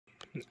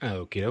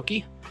Okie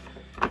dokie.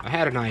 I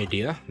had an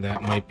idea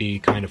that might be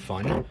kind of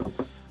fun.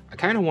 I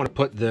kind of want to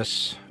put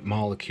this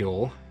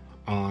molecule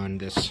on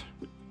this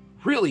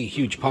really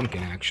huge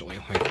pumpkin, actually.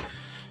 Like,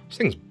 this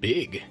thing's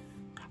big.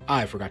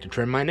 I forgot to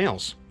trim my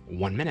nails.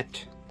 1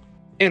 minute.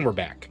 And we're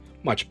back.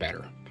 Much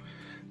better.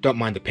 Don't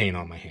mind the pain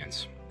on my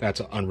hands. That's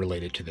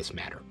unrelated to this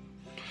matter.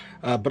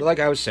 But like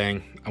I was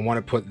saying, I want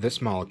to put this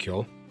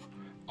molecule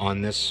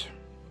on this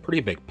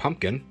pretty big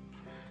pumpkin,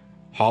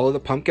 hollow the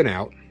pumpkin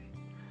out,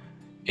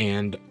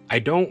 and I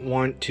don't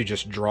want to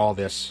just draw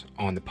this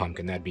on the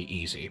pumpkin. That'd be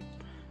easy.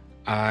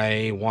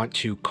 I want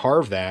to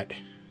carve that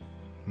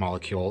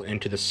molecule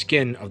into the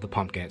skin of the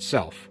pumpkin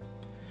itself.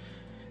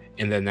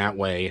 And then that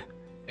way,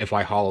 if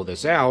I hollow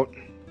this out,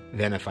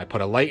 then if I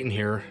put a light in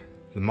here,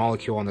 the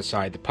molecule on the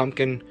side of the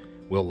pumpkin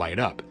will light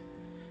up.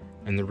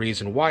 And the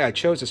reason why I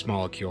chose this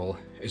molecule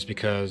is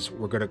because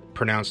we're going to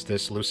pronounce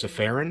this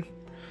luciferin.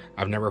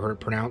 I've never heard it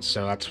pronounced,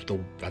 so that's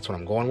what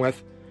I'm going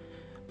with.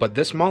 But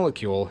this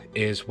molecule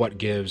is what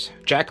gives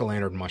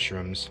jack-o'-lantern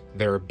mushrooms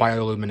their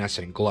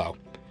bioluminescent glow.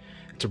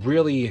 It's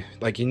really,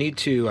 like, you need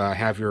to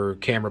have your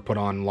camera put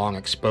on long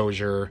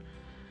exposure,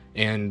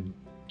 and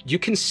you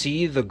can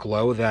see the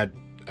glow that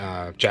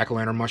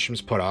jack-o'-lantern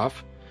mushrooms put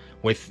off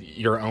with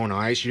your own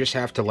eyes. You just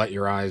have to let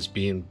your eyes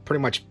be in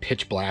pretty much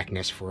pitch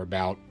blackness for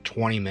about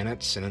 20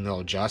 minutes, and then they'll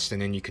adjust, and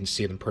then you can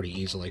see them pretty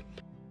easily.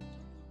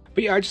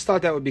 But yeah, I just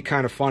thought that would be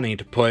kind of funny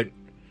to put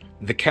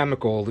the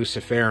chemical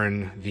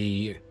luciferin,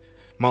 the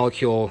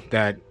molecule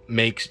that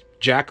makes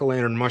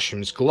jack-o'-lantern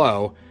mushrooms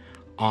glow,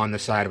 on the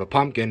side of a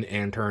pumpkin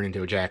and turn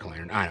into a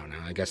jack-o'-lantern. I don't know.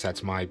 I guess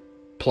that's my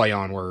play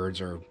on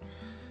words or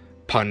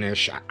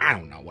punish. I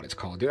don't know what it's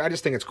called, dude. I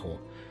just think it's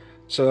cool.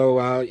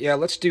 So, yeah,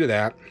 let's do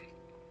that.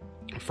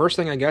 First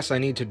thing I guess I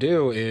need to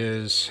do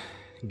is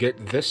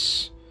get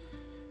this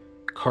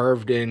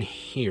carved in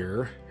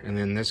here, and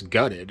then this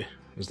gutted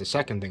is the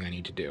second thing I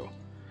need to do.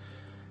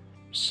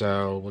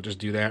 So, we'll just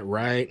do that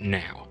right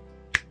now.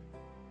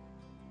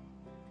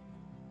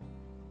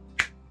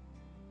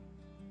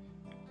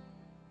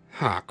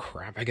 Ah,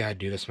 crap, I gotta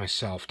do this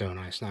myself, don't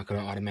I? It's not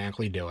gonna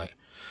automatically do it.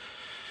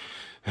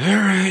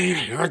 Alright,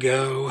 here I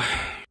go.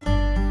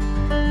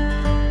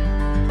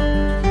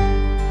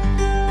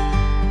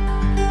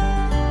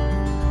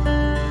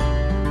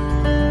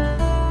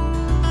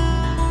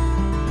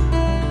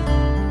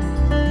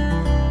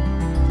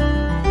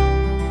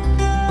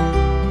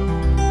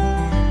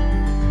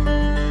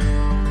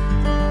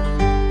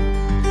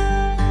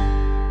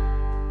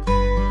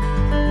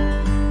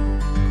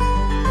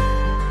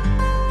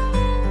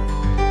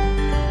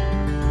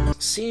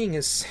 Seeing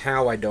as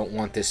how I don't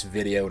want this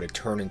video to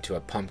turn into a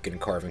pumpkin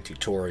carving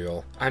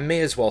tutorial, I may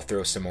as well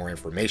throw some more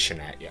information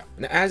at you.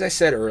 Now, as I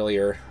said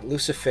earlier,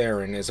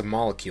 luciferin is a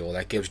molecule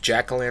that gives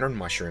jack-o'-lantern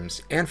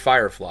mushrooms and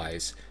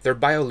fireflies their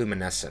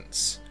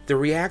bioluminescence. The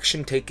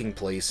reaction taking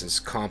place is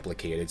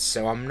complicated,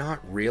 so I'm not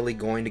really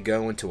going to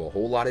go into a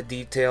whole lot of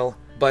detail,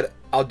 but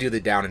I'll do the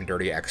down and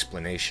dirty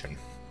explanation.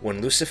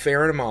 When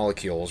luciferin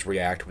molecules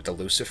react with the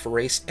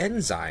luciferase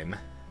enzyme,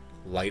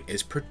 light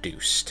is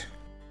produced.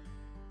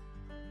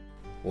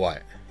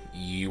 What?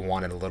 You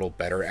wanted a little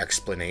better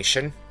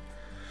explanation?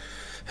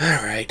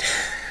 Alright.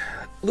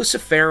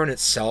 Luciferin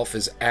itself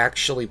is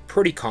actually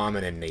pretty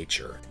common in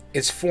nature.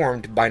 It's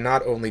formed by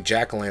not only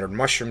jack-o'-lantern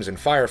mushrooms and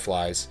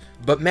fireflies,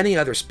 but many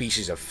other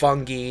species of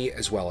fungi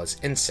as well as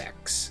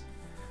insects.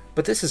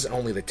 But this is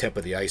only the tip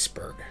of the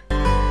iceberg.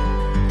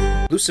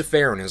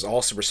 Luciferin is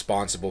also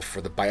responsible for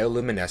the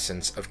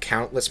bioluminescence of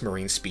countless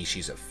marine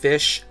species of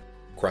fish,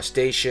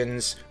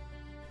 crustaceans,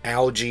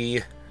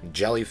 algae,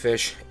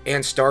 jellyfish,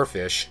 and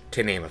starfish,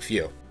 to name a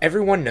few.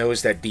 Everyone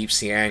knows that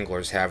deep-sea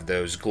anglers have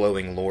those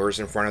glowing lures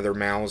in front of their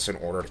mouths in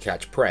order to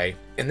catch prey,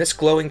 and this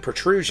glowing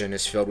protrusion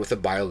is filled with a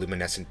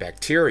bioluminescent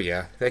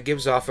bacteria that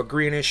gives off a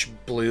greenish,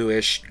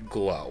 bluish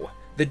glow.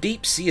 The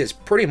deep sea is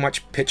pretty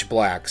much pitch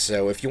black,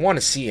 so if you want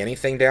to see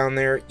anything down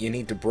there, you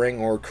need to bring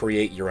or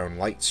create your own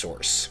light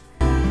source.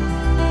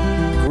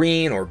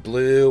 Green or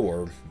blue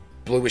or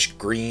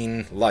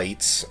bluish-green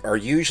lights are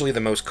usually the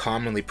most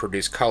commonly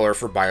produced color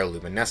for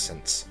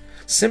bioluminescence,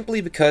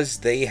 simply because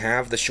they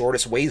have the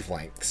shortest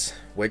wavelengths,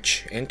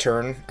 which in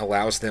turn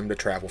allows them to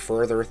travel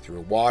further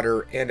through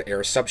water and air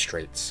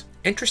substrates.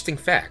 Interesting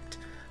fact,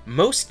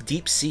 most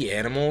deep-sea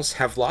animals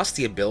have lost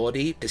the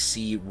ability to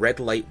see red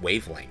light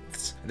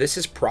wavelengths. This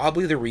is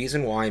probably the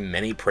reason why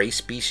many prey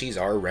species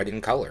are red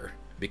in color,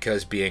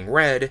 because being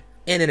red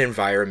in an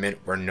environment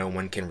where no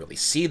one can really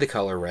see the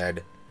color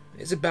red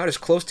is about as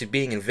close to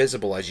being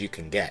invisible as you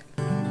can get.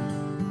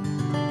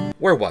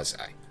 Where was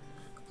I?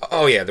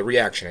 Oh yeah, the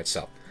reaction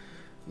itself.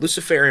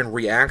 Luciferin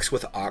reacts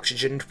with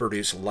oxygen to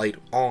produce light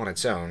all on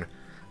its own,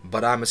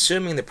 but I'm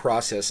assuming the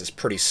process is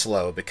pretty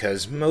slow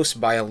because most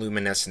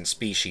bioluminescent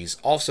species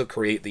also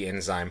create the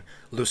enzyme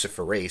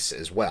luciferase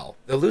as well.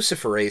 The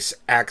luciferase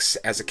acts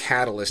as a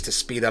catalyst to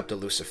speed up the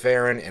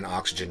luciferin and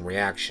oxygen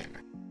reaction.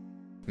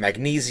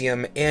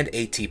 Magnesium and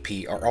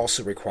ATP are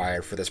also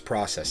required for this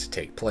process to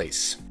take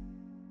place.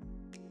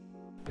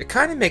 It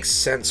kind of makes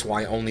sense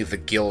why only the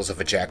gills of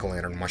a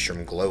jack-o'-lantern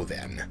mushroom glow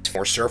then. It's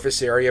more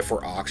surface area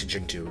for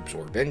oxygen to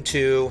absorb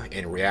into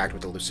and react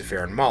with the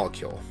luciferin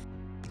molecule.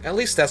 At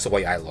least that's the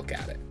way I look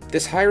at it.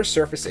 This higher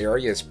surface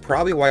area is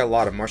probably why a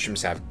lot of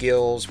mushrooms have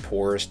gills,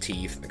 pores,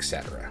 teeth,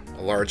 etc.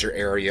 A larger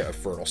area of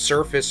fertile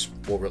surface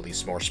will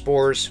release more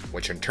spores,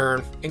 which in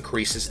turn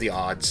increases the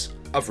odds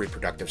of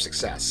reproductive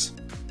success.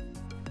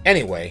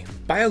 Anyway,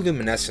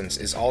 bioluminescence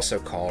is also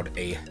called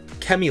a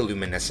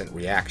chemiluminescent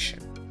reaction.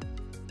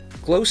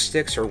 Glow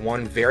sticks are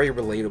one very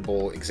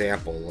relatable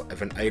example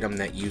of an item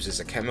that uses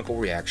a chemical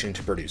reaction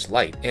to produce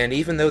light. And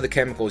even though the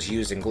chemicals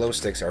used in glow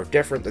sticks are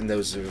different than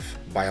those of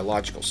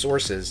biological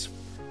sources,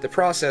 the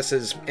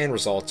processes and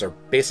results are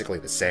basically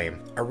the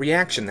same. A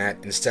reaction that,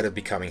 instead of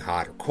becoming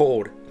hot or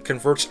cold,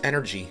 converts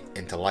energy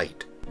into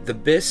light. The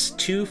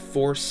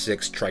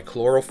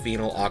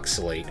bis-2,4,6-trichlorophenyl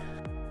oxalate,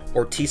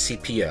 or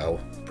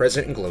TCPO,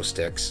 present in glow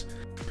sticks,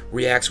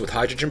 reacts with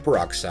hydrogen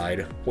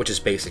peroxide, which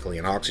is basically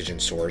an oxygen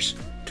source,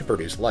 to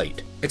produce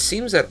light. It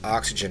seems that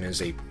oxygen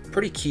is a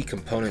pretty key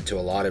component to a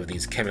lot of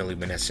these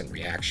chemiluminescent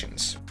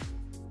reactions.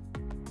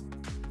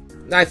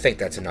 I think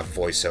that's enough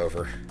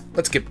voiceover.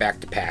 Let's get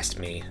back to past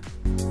me.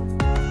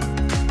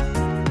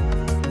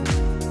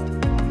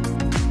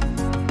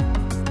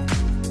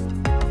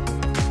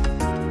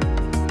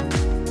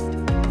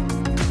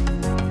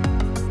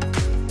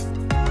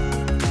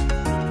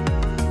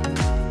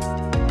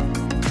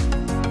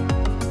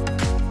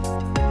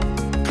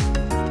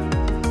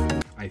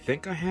 I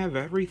think I have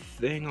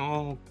everything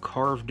all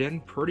carved in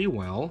pretty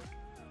well.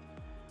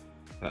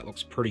 That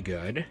looks pretty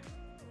good.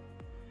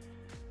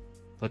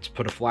 Let's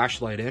put a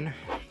flashlight in,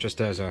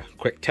 just as a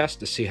quick test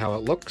to see how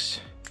it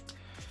looks.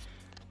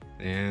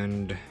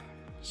 And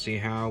see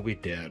how we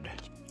did.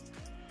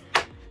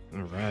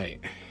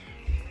 Alright.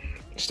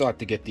 Still have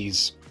to get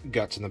these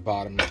guts in the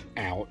bottom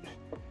out.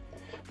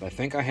 But I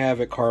think I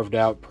have it carved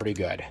out pretty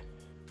good.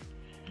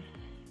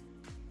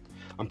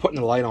 I'm putting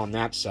the light on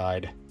that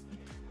side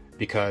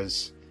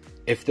because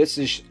if this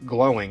is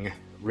glowing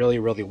really,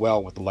 really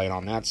well with the light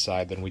on that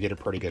side, then we did a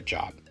pretty good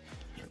job.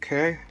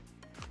 Okay.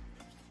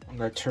 I'm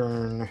going to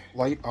turn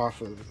light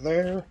off of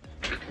there.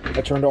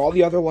 I turned all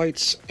the other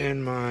lights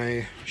in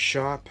my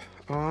shop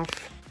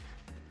off.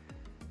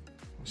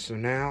 So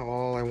now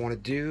all I want to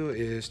do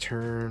is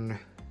turn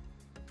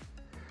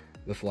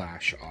the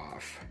flash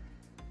off.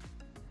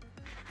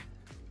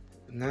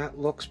 And that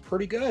looks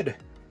pretty good.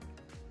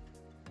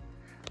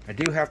 I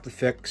do have to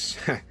fix...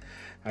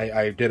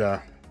 I did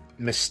a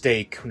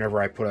mistake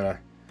whenever I put a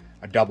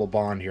double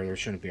bond here. There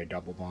shouldn't be a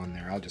double bond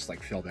there. I'll just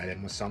like fill that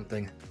in with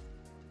something.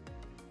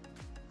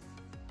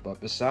 But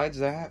besides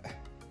that,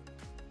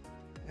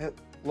 it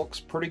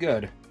looks pretty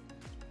good.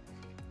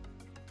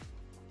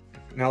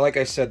 Now, like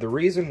I said, the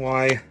reason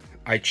why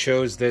I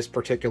chose this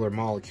particular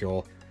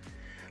molecule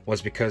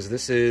was because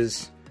this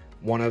is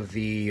one of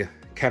the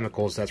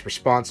chemicals that's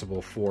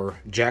responsible for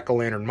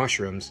jack-o'-lantern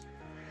mushrooms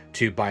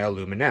to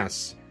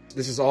bioluminesce.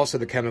 This is also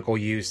the chemical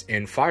used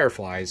in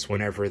fireflies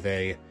whenever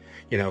they,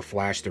 you know,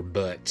 flash their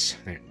butts.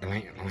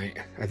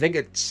 I think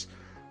it's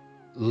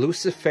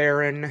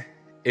luciferin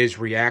is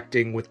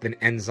reacting with an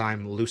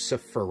enzyme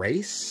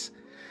luciferase,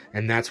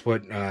 and that's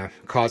what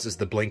causes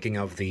the blinking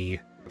of the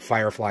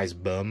firefly's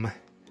boom.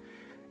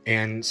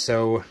 And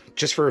so,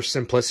 just for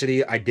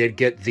simplicity, I did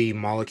get the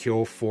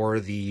molecule for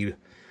the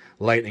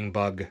lightning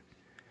bug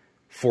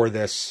for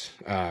this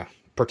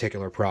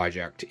particular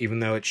project, even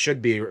though it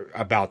should be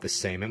about the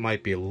same. It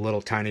might be a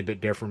little tiny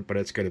bit different, but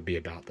it's going to be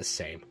about the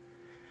same.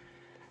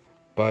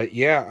 But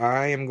yeah,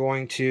 I am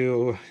going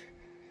to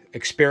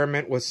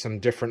experiment with some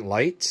different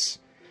lights.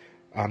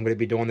 I'm going to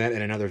be doing that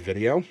in another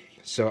video.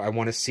 So I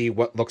want to see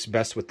what looks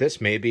best with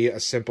this. Maybe a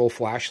simple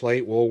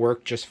flashlight will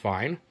work just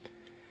fine.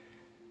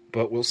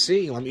 But we'll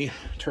see. Let me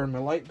turn my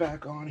light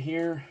back on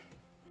here.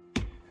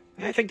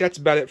 I think that's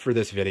about it for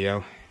this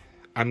video.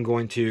 I'm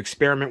going to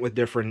experiment with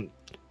different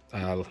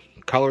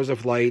colors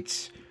of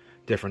lights,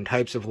 different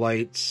types of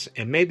lights,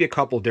 and maybe a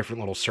couple different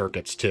little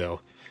circuits too.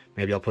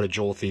 Maybe I'll put a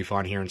Joule Thief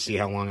on here and see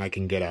how long I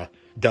can get a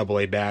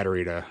AA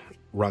battery to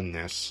run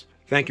this.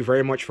 Thank you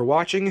very much for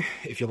watching.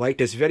 If you liked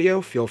this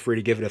video, feel free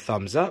to give it a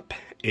thumbs up.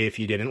 If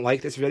you didn't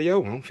like this video,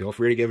 well, feel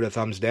free to give it a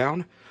thumbs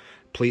down.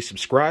 Please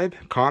subscribe,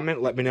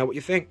 comment, let me know what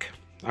you think.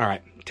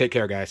 Alright, take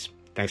care guys.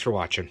 Thanks for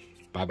watching.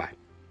 Bye-bye.